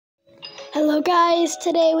Hello guys,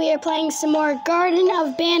 today we are playing some more Garden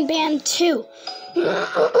of Banban 2.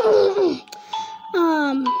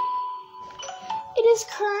 It is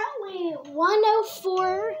currently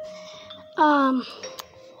 1:04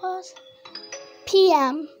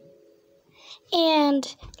 p.m.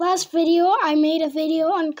 And last video I made a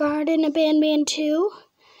video on Garden of Banban 2,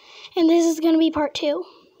 and this is going to be part 2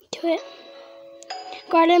 to it.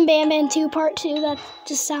 Garden of Banban 2 part 2, that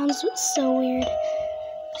just sounds so weird.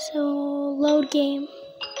 So, load game.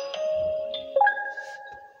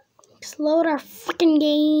 Let's load our freaking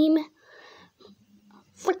game.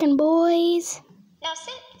 Freaking boys. Now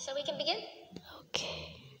sit, so we can begin.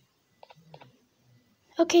 Okay.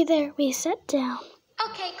 Okay, there. We sat down.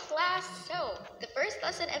 Okay, class, so the first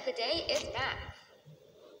lesson of the day is math.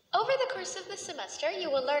 Over the course of the semester, you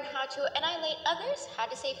will learn how to annihilate others, how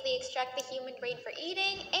to safely extract the human brain for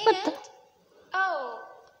eating, and... Oh,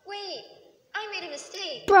 wait. I made a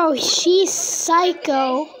mistake. Bro, she's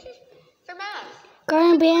psycho. For math.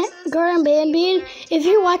 Garden Banban, if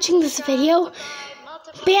you're watching this video,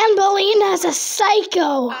 Banbalina is a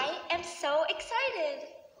psycho. I am so excited.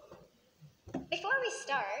 Before we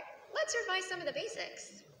start, let's revise some of the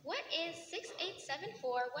basics. What is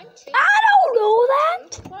 687412? I don't know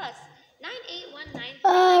that. Plus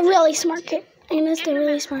 9819. Really smart kid. Ana's the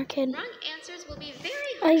really smart kid. Wrong answers will be very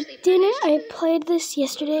I didn't. I played this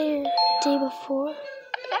yesterday or the day before.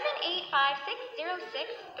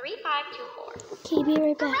 785-606-3524. Okay, be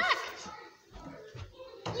right back. Correct.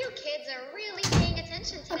 You kids are really paying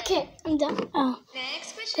attention today. Okay, I'm done. Oh.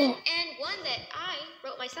 Next question, There. and one that I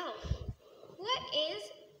wrote myself. What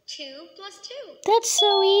is 2 plus 2? That's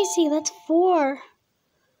so easy. That's 4.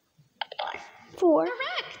 4.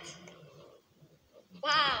 Correct.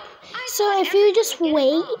 Wow. So if you just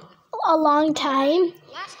wait a long time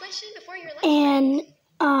Last question before your lunch and break.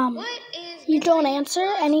 What is you don't misery answer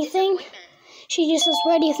plus anything, disappointment? she just says,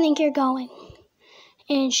 "Where do you think you're going?"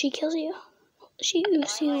 And she kills you. She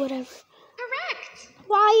oofs you, whatever. Correct.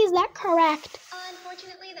 Why is that correct?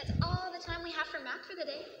 Unfortunately, that's all the time we have for math for the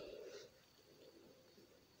day.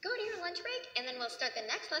 Go to your lunch break, and then we'll start the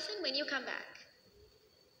next lesson when you come back.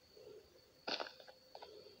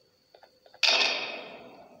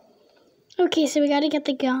 Okay, so we gotta get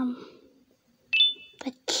the gum.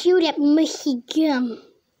 The cute mushy gum.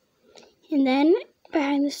 And then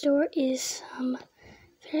behind the store is some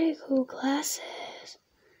very cool glasses.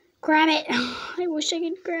 Grab it! I wish I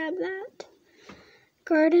could grab that.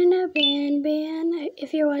 Garden of Banban.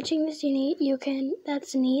 If you're watching this,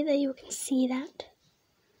 that's neat that you can see that.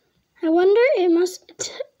 I wonder, it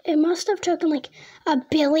must have taken like a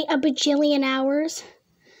bajillion hours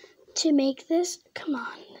to make this. Come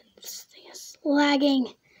on, this thing is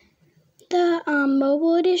lagging. The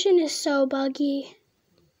mobile edition is so buggy.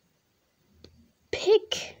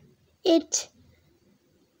 Pick it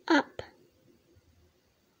up.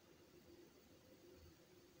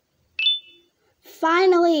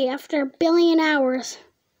 Finally, after a billion hours.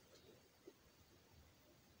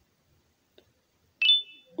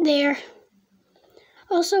 There.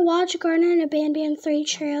 Also, watch Garden of Banban 3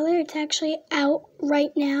 trailer. It's actually out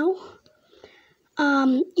right now.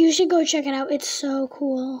 You should go check it out. It's so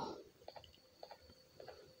cool.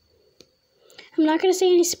 I'm not going to say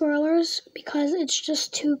any spoilers because it's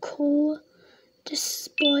just too cool to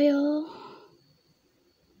spoil.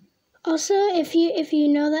 Also, if you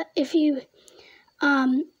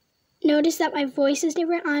notice that my voice is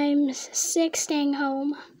different, I'm sick, staying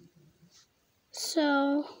home.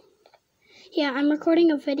 So, yeah, I'm recording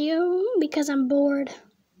a video because I'm bored.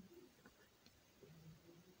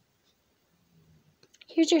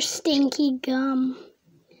 Here's your stinky gum.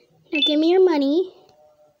 Now give me your money.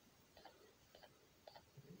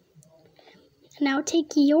 Now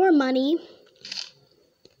take your money.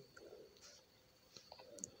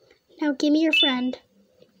 Now give me your friend.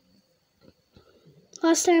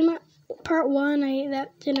 Last time, part 1,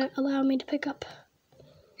 that didn't allow me to pick up.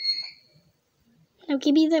 Now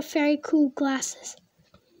give me the very cool glasses.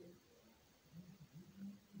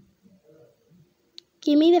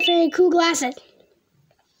 Give me the very cool glasses.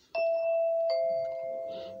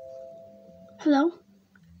 Hello?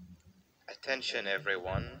 Attention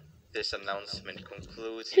everyone. This announcement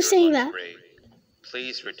concludes Who's your saying lunch that? break.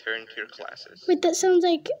 Please return to your classes. Wait, that sounds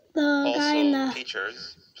like the guy in Also, the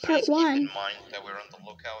teachers, part please keep 1. in mind that we're on the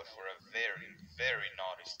lookout for a very, very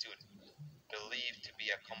naughty student, believed to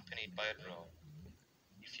be accompanied by a drone.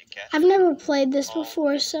 If you catch I've never played this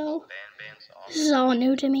before, so Banban's this is all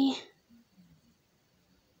new to me.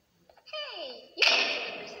 Hey, you didn't see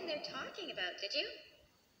the person they're talking about, did you?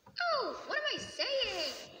 Oh, what am I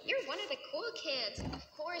saying? you're one of the cool kids. Of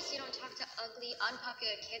course you don't talk to ugly,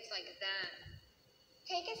 unpopular kids like that.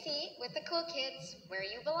 Take a seat with the cool kids where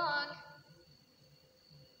you belong.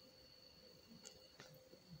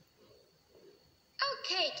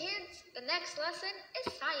 Okay, kids, the next lesson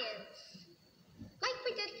is science. Like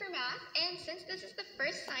we did for math, and since this is the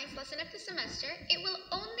first science lesson of the semester, it will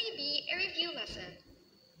only be a review lesson.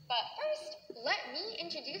 But first, let me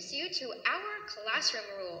introduce you to our classroom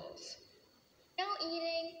rules. No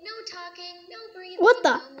eating, no talking, no breathing, What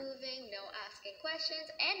the? no moving, no asking questions,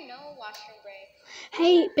 and no washroom breaks.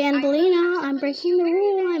 Hey, Banbaleena, I'm breaking the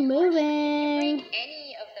rule. I'm moving. Break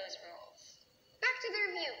any of those rules. Back to the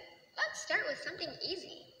review. Let's start with something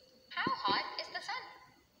easy. How hot is the sun?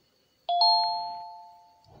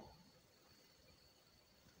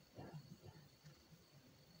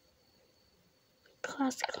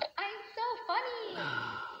 Classical. I'm so funny.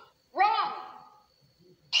 Wrong.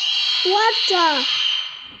 What the?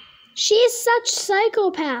 She's such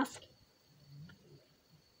psychopath.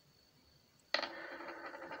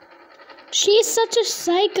 She's such a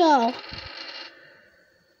psycho.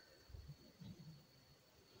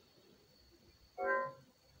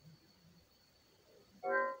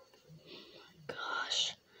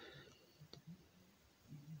 Gosh.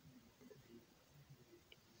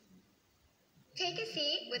 Take a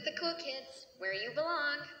seat with the cool kids where you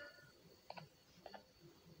belong.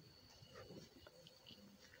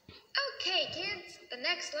 Okay, kids, the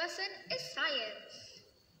next lesson is science.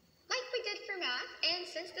 Like we did for math, and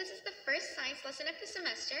since this is the first science lesson of the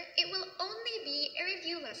semester, it will only be a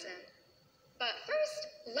review lesson. But first,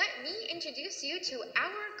 let me introduce you to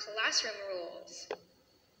our classroom rules.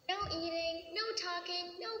 No eating, no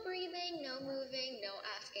talking, no breathing, no moving, no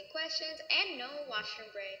asking questions, and no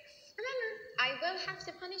washroom breaks. Remember, I will have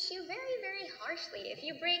to punish you very, very harshly if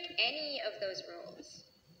you break any of those rules.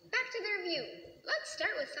 Back to the review. Let's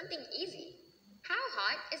start with something easy. How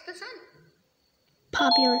hot is the sun?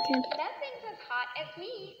 Popular kid. Nothing's as hot as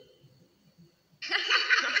me.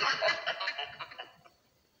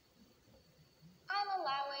 I'll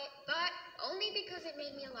allow it, but only because it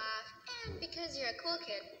made me laugh and because you're a cool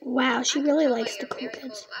kid. Wow, she I can really tell by likes the your cool very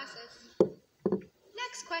kids. glasses.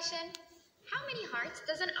 Next question. How many hearts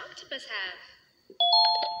does an octopus have?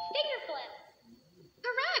 Stinger flip.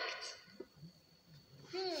 Correct.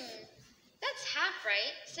 That's half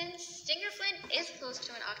right, since Stingerflint is close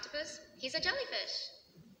to an octopus. He's a jellyfish.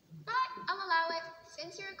 But I'll allow it,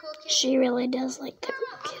 since you're a cool kid. She really does like the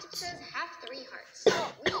Normal cool kids. octopuses have 3 hearts.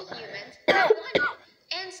 We humans have 1.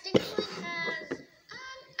 And Stingerflint has...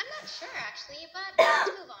 I'm not sure actually, but let's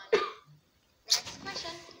move on. Next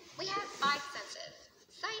question. We have 5 senses.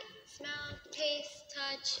 Sight, smell, taste,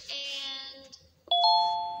 touch, and...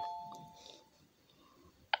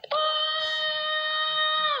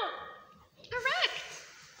 Correct!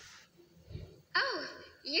 Oh,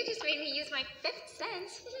 you just made me use my 5th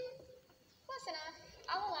sense. Close enough.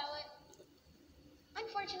 I'll allow it.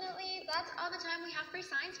 Unfortunately, that's all the time we have for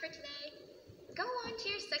science for today. Go on to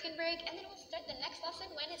your second break, and then we'll start the next lesson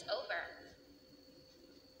when it's over.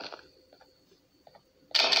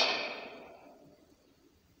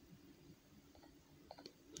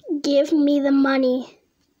 Give me the money.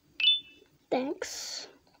 Thanks.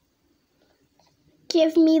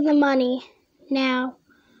 Give me the money. Now.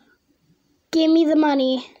 Give me the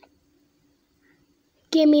money.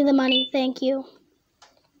 Give me the money. Thank you.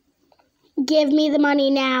 Give me the money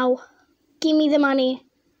now. Give me the money.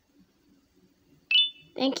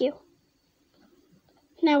 Thank you.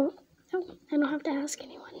 Now, no, I don't have to ask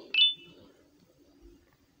anyone.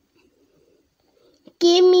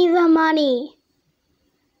 Give me the money.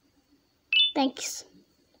 Thanks.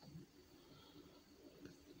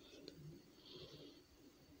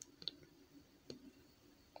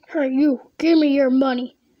 Hey, you, give me your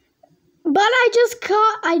money. But I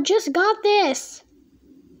just got this.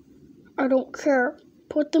 I don't care.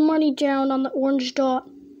 Put the money down on the orange dot.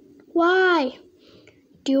 Why?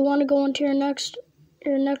 Do you want to go into your next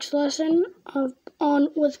lesson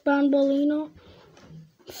with Banbaleena?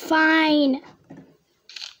 Fine.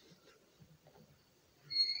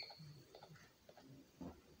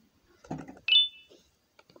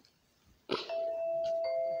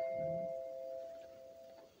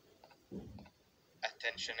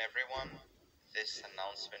 Attention everyone, this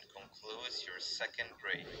announcement concludes your second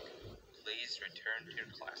break. Please return to your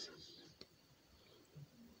classes.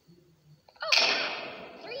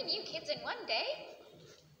 Oh, 3 new kids in one day?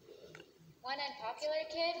 1 unpopular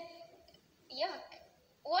kid? Yuck.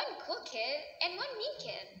 1 cool kid and 1 mean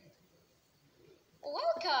kid.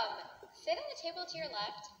 Welcome! Sit on the table to your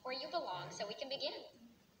left, where you belong, so we can begin.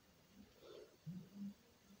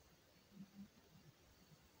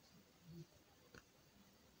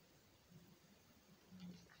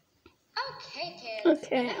 Okay, kids.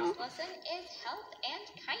 Okay. The next lesson is health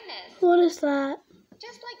and kindness. What is that?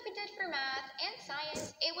 Just like we did for math and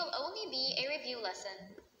science, it will only be a review lesson.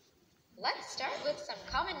 Let's start with some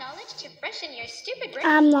common knowledge to freshen your stupid brain.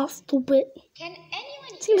 I'm not stupid. Can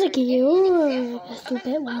anyone Seems here like give me an you're example the of stupid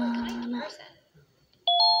an unkind one. person?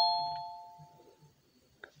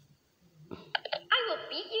 I will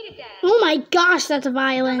beat you to death. Oh my gosh, that's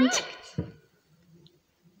violent. Correct.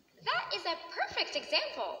 That is a perfect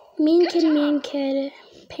example. Mean Good kid, job. mean kid,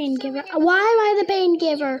 pain So giver. many of Why us am I the did pain it,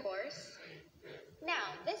 giver? of course.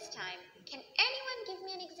 Now, this time, can anyone give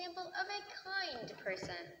me an example of a kind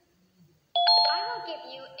person? I will give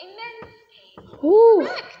you immense pain. Ooh.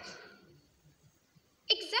 Correct.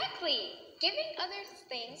 Exactly. Giving others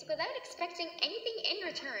things without expecting anything in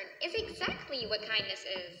return is exactly what kindness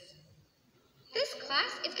is. This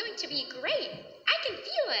class is going to be great. I can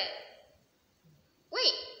feel it.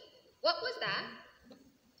 Wait, what was that?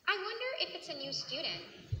 I wonder if it's a new student.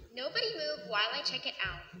 Nobody move while I check it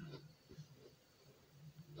out.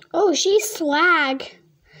 Oh, she's swag.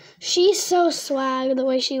 She's so swag the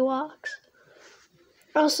way she walks.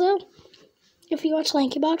 Also, if you watch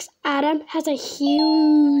Lanky Box, Adam has a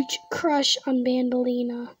huge crush on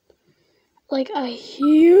Bandolina. Like a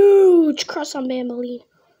huge crush on Bandolina.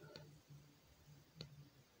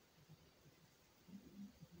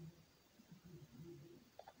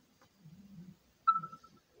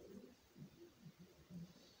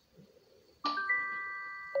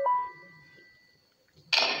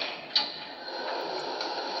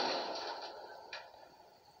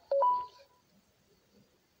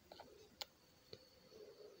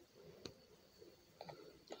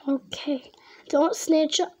 Okay, don't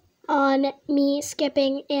snitch on me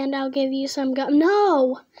skipping and I'll give you some gum.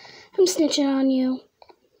 No, I'm snitching on you.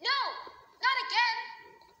 No, not again.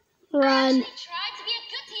 I Run, actually tried to be a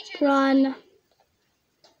good teacher. run,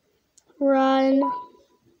 run,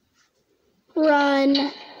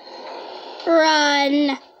 run,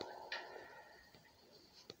 run.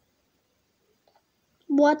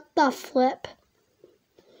 What the flip?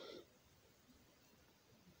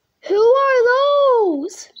 Who are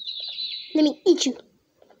those? Let me eat you.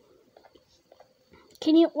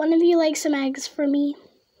 Can you, one of you like some eggs for me?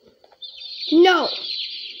 No.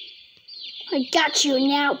 I got you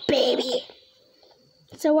now, baby.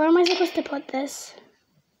 So where am I supposed to put this?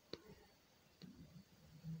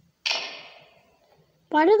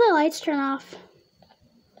 Why do the lights turn off?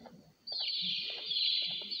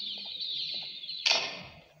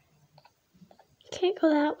 Can't go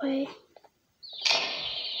that way.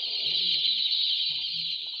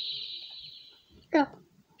 Oh,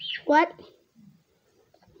 what?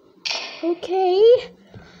 Okay.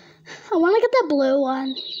 I want to get the blue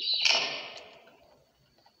one.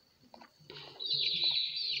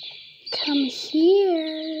 Come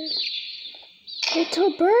here,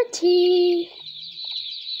 little birdie.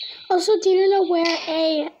 Also, do you know where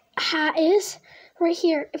a hat is? Right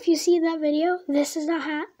here. If you see that video, this is a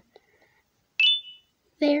hat.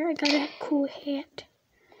 There, I got a cool hat.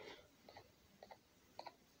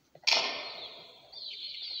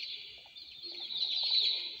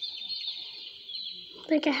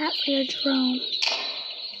 Like a hat for your drone.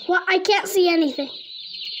 What? I can't see anything.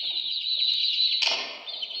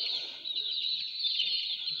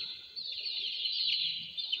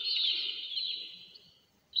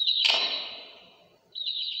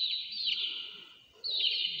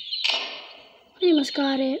 I almost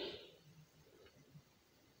got it.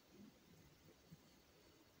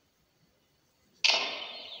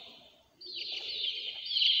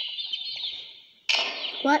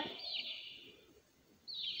 What?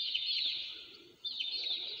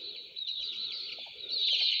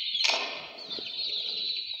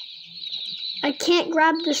 I can't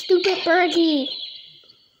grab the stupid birdie.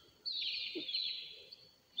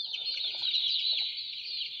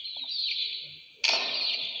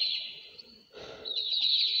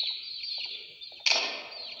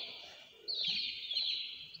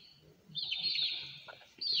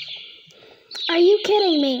 Are you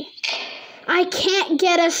kidding me? I can't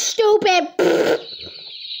get a stupid...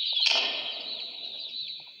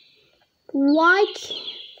 Why?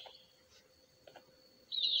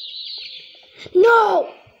 No!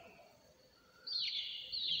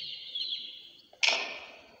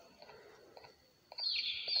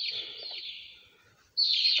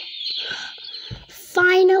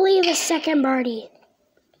 Finally, the second birdie.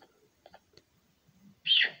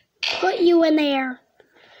 Put you in there.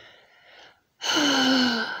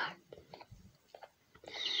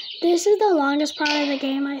 This is the longest part of the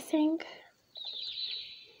game, I think.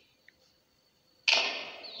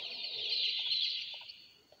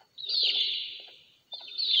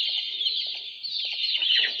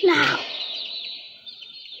 Now.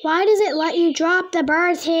 Why does it let you drop the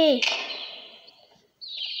birdie?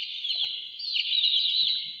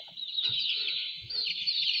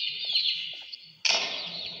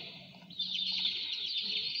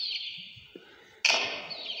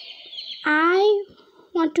 I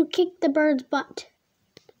want to kick the bird's butt.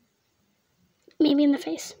 Maybe in the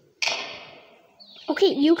face.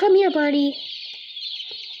 Okay, you come here, birdie.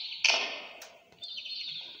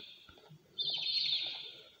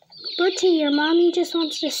 Bertie, your mommy just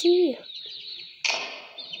wants to see you.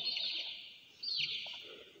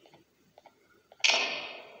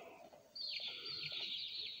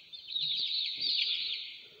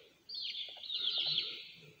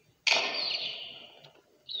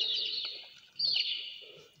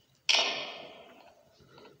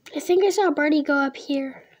 I think I saw Birdie go up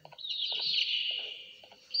here.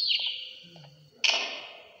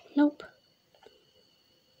 Nope.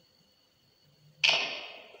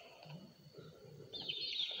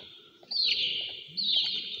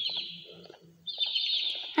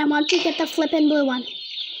 I want to get the flippin' blue one.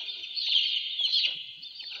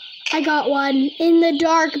 I got one in the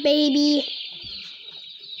dark, baby.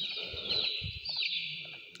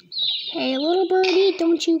 Hey, little birdie,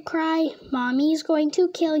 don't you cry. Mommy's going to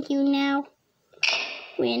kill you now.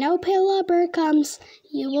 When Opila bird comes,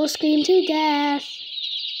 you will scream to death.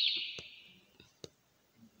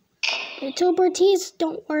 Little birdies,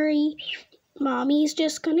 don't worry. Mommy's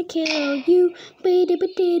just gonna kill you. Big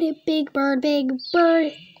bird, big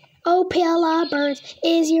bird. Opila bird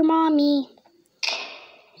is your mommy.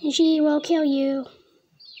 And she will kill you.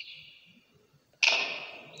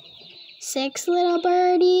 6 little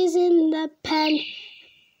birdies in the pen.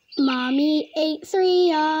 Mommy ate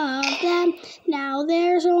 3 of them. Now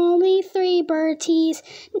there's only 3 birdies,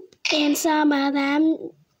 and some of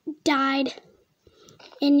them died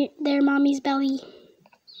in their mommy's belly.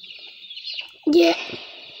 Yeah.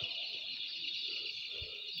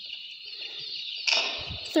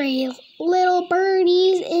 3 little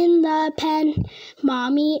birdies in the pen.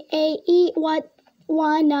 Mommy ate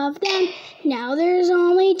one of them. Now there's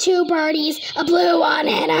only 2 birdies, a blue one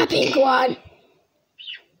and a pink one.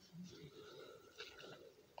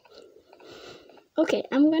 Okay,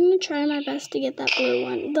 I'm going to try my best to get that blue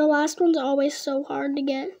one. The last one's always so hard to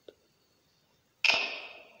get.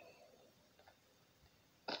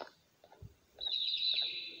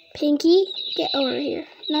 Pinky, get over here.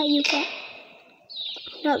 Not you, cat.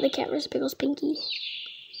 Not the cat versus Pickles, Pinky.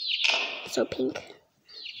 So pink.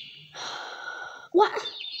 What?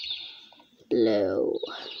 Blue.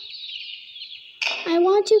 I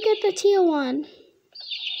want to get the teal one.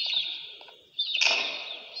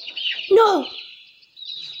 No!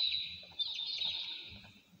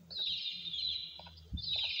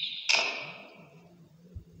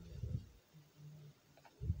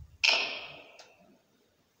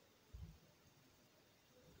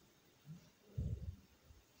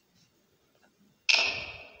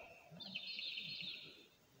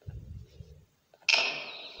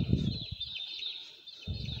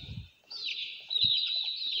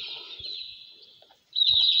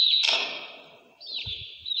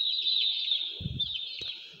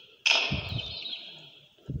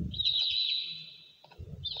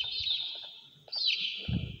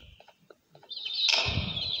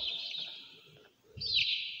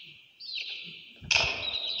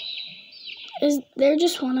 Is there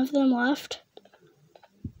just one of them left?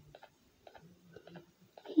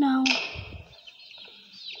 No.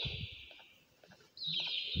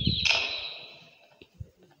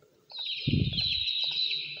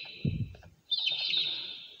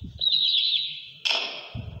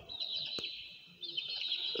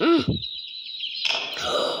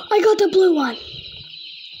 I got the blue one.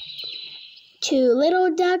 2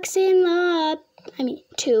 little ducks in the...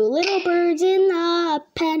 2 little birds in the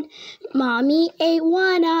pen. Mommy ate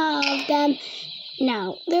one of them.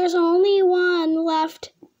 Now there's only one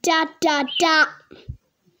left. Dot, dot, dot.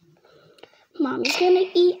 Mommy's gonna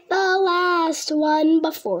eat the last one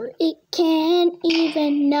before it can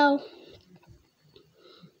even know.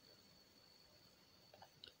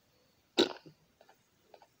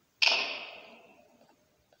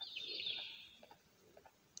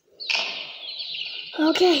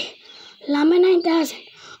 Okay, Llama 9000.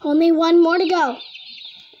 Only one more to go.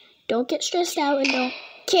 Don't get stressed out and don't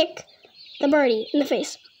kick the birdie in the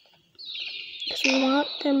face. Because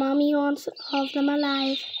their mommy wants all of them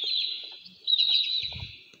alive.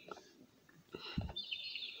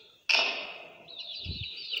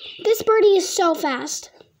 This birdie is so fast.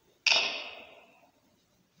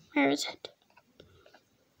 Where is it?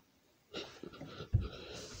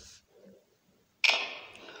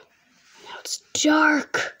 Now it's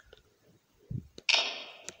dark.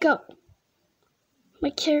 Go. My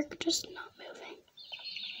character's not moving.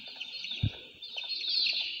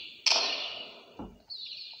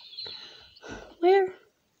 Where?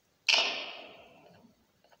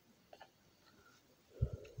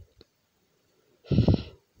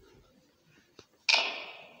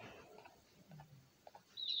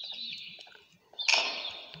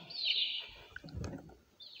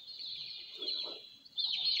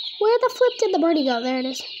 Where the flip did the birdie go? There it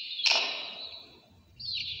is.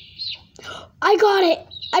 I got it.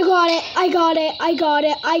 I got it. I got it. I got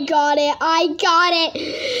it. I got it. I got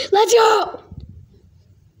it. Let's go.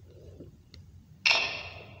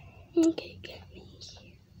 Okay, get me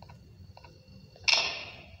here.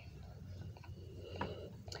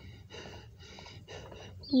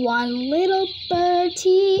 One little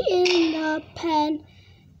birdie in the pen.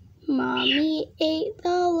 Mommy ate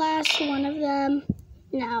the last one of them.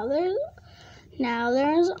 Now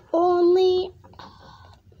there's only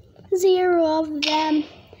 0 of them.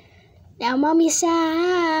 Now Mommy's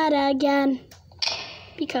sad again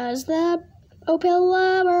because the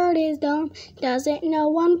Opila bird is dumb. Doesn't know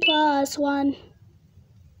 1 + 1.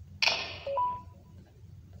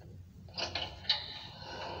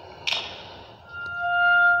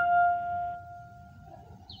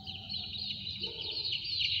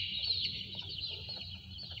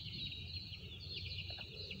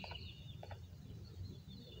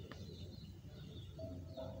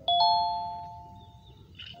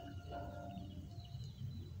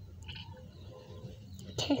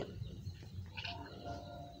 Okay.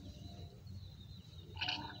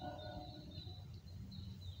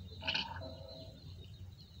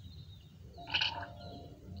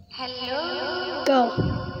 Hello.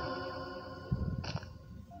 Go.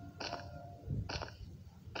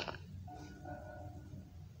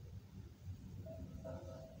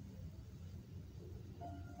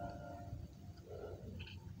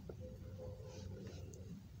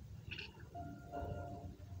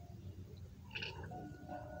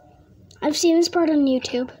 I've seen this part on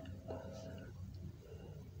YouTube.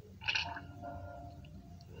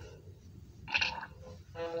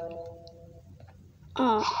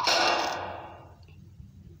 Oh.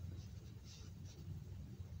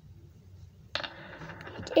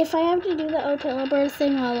 If I have to do the Opila bird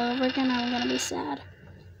thing all over again, I'm gonna be sad.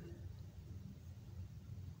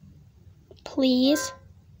 Please?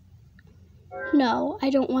 No, I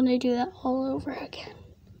don't want to do that all over again.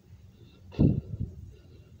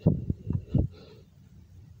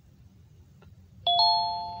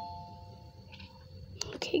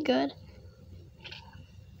 Okay, good.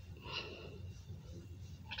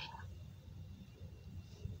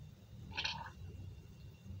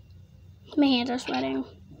 My hands are sweating.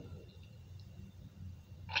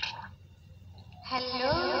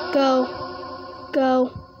 Hello. Go.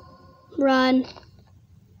 Go. Run.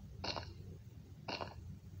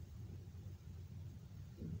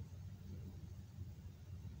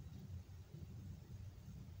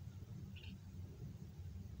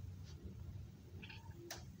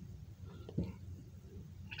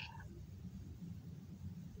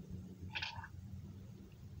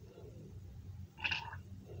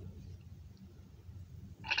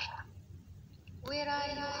 Where are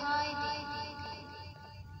you hiding?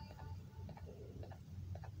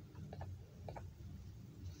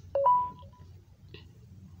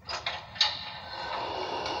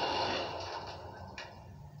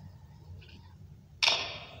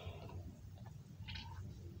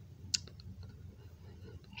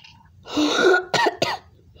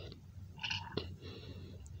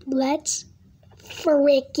 Let's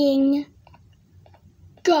freaking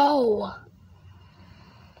go.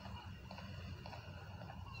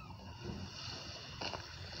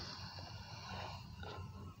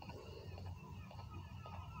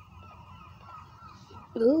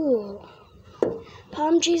 Ooh,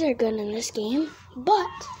 palm trees are good in this game, but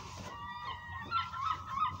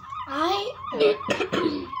I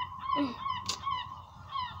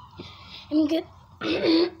am good.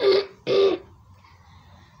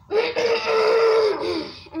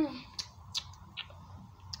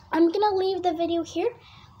 I'm gonna leave the video here.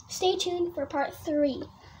 Stay tuned for part 3.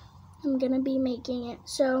 I'm gonna be making it.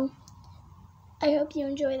 So I hope you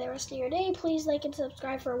enjoy the rest of your day. Please like and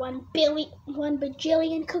subscribe for 1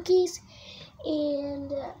 bajillion cookies. And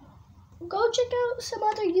go check out some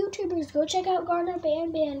other YouTubers. Go check out Garner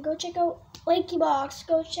Ban. Go check out LankyBox.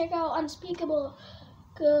 Go check out Unspeakable.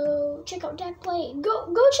 Go check out Deck Play.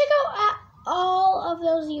 Go check out all of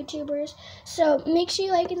those YouTubers. So make sure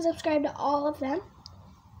you like and subscribe to all of them.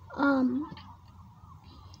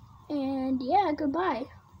 And yeah, goodbye.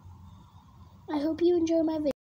 I hope you enjoy my video.